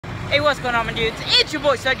Hey, what's going on, my dudes? It's your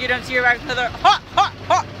boy Swag. I'm here back with another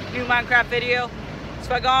hot new Minecraft video.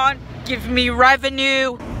 Swag on, give me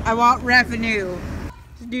revenue. I want revenue.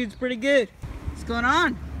 This dude's pretty good. What's going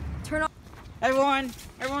on? Turn on. Everyone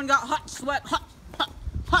got hot sweat.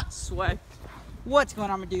 What's going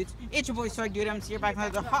on, my dudes? It's your boy Swag Dude. I'm here back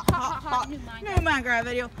with another hot new Minecraft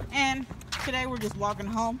video. And today we're just walking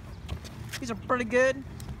home. These are pretty good.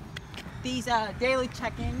 These daily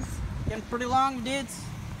check-ins getting pretty long, dudes.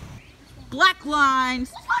 Black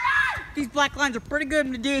lines. These black lines are pretty good,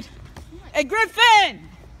 my dude. Hey, Griffin!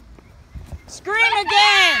 Scream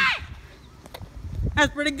again!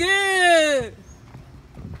 That's pretty good.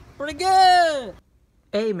 Pretty good.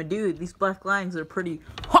 Hey, my dude, these black lines are pretty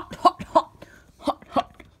hot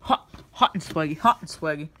and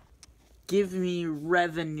swaggy. Give me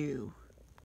revenue.